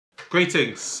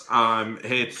Greetings, I'm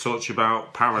here to talk to you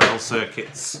about parallel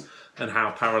circuits and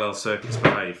how parallel circuits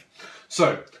behave.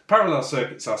 So, parallel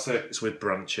circuits are circuits with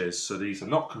branches, so these are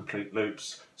not complete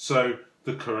loops, so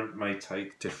the current may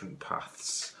take different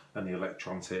paths, and the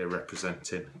electrons here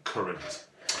representing current.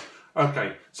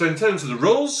 Okay, so in terms of the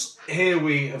rules, here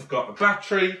we have got a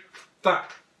battery that,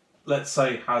 let's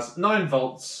say, has 9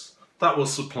 volts that will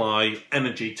supply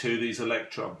energy to these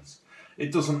electrons.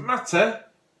 It doesn't matter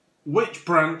which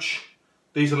branch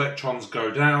these electrons go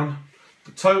down,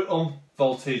 the total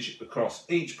voltage across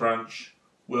each branch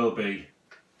will be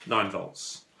 9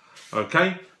 volts.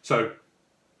 Okay, so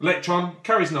electron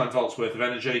carries 9 volts worth of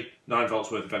energy, 9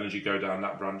 volts worth of energy go down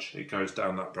that branch, it goes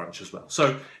down that branch as well.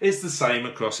 So it's the same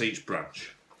across each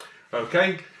branch.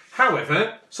 Okay,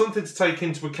 however, something to take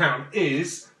into account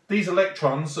is these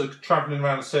electrons are travelling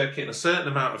around a circuit in a certain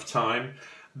amount of time.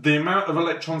 The amount of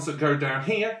electrons that go down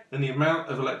here and the amount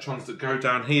of electrons that go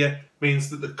down here means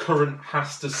that the current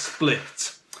has to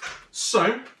split.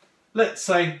 So, let's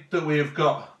say that we have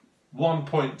got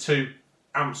 1.2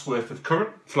 amps worth of current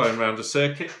flowing around a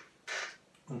circuit.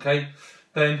 Okay,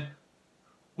 then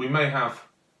we may have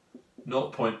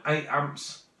 0.8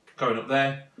 amps going up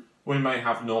there. We may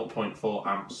have 0.4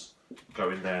 amps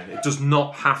going there. It does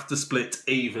not have to split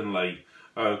evenly.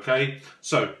 Okay,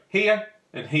 so here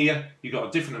and here you've got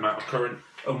a different amount of current,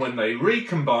 and when they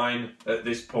recombine at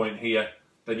this point here,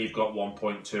 then you've got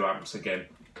 1.2 amps again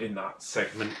in that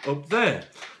segment up there.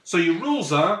 So your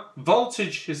rules are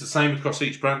voltage is the same across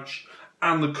each branch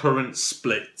and the current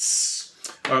splits.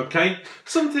 Okay,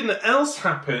 something that else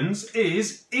happens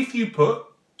is if you put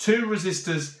 2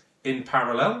 resistors in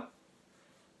parallel,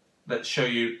 let's show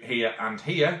you here and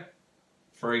here,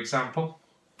 for example.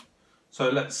 So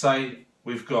let's say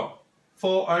we've got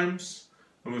 4 ohms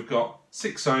and we've got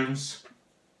 6 ohms.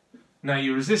 Now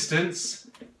your resistance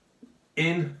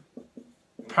in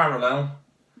parallel,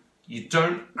 you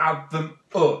don't add them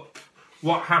up.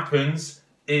 What happens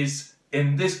is,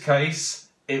 in this case,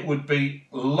 it would be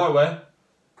lower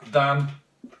than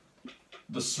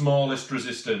the smallest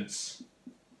resistance.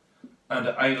 And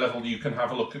at A level you can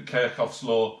have a look at Kirchhoff's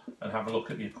law and have a look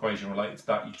at the equation related to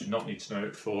that. You do not need to know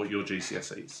it for your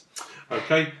GCSEs.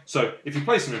 Okay, so if you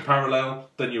place them in parallel,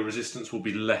 then your resistance will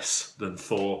be less than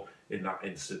 4 in that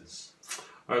instance.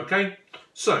 Okay,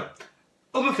 so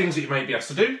other things that you may be asked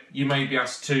to do, you may be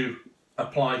asked to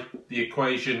apply the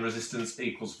equation resistance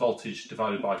equals voltage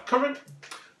divided by current.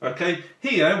 Okay,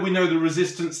 here we know the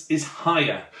resistance is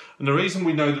higher, and the reason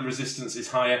we know the resistance is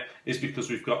higher is because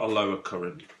we've got a lower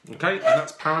current. Okay, and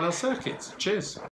that's parallel circuits. Cheers.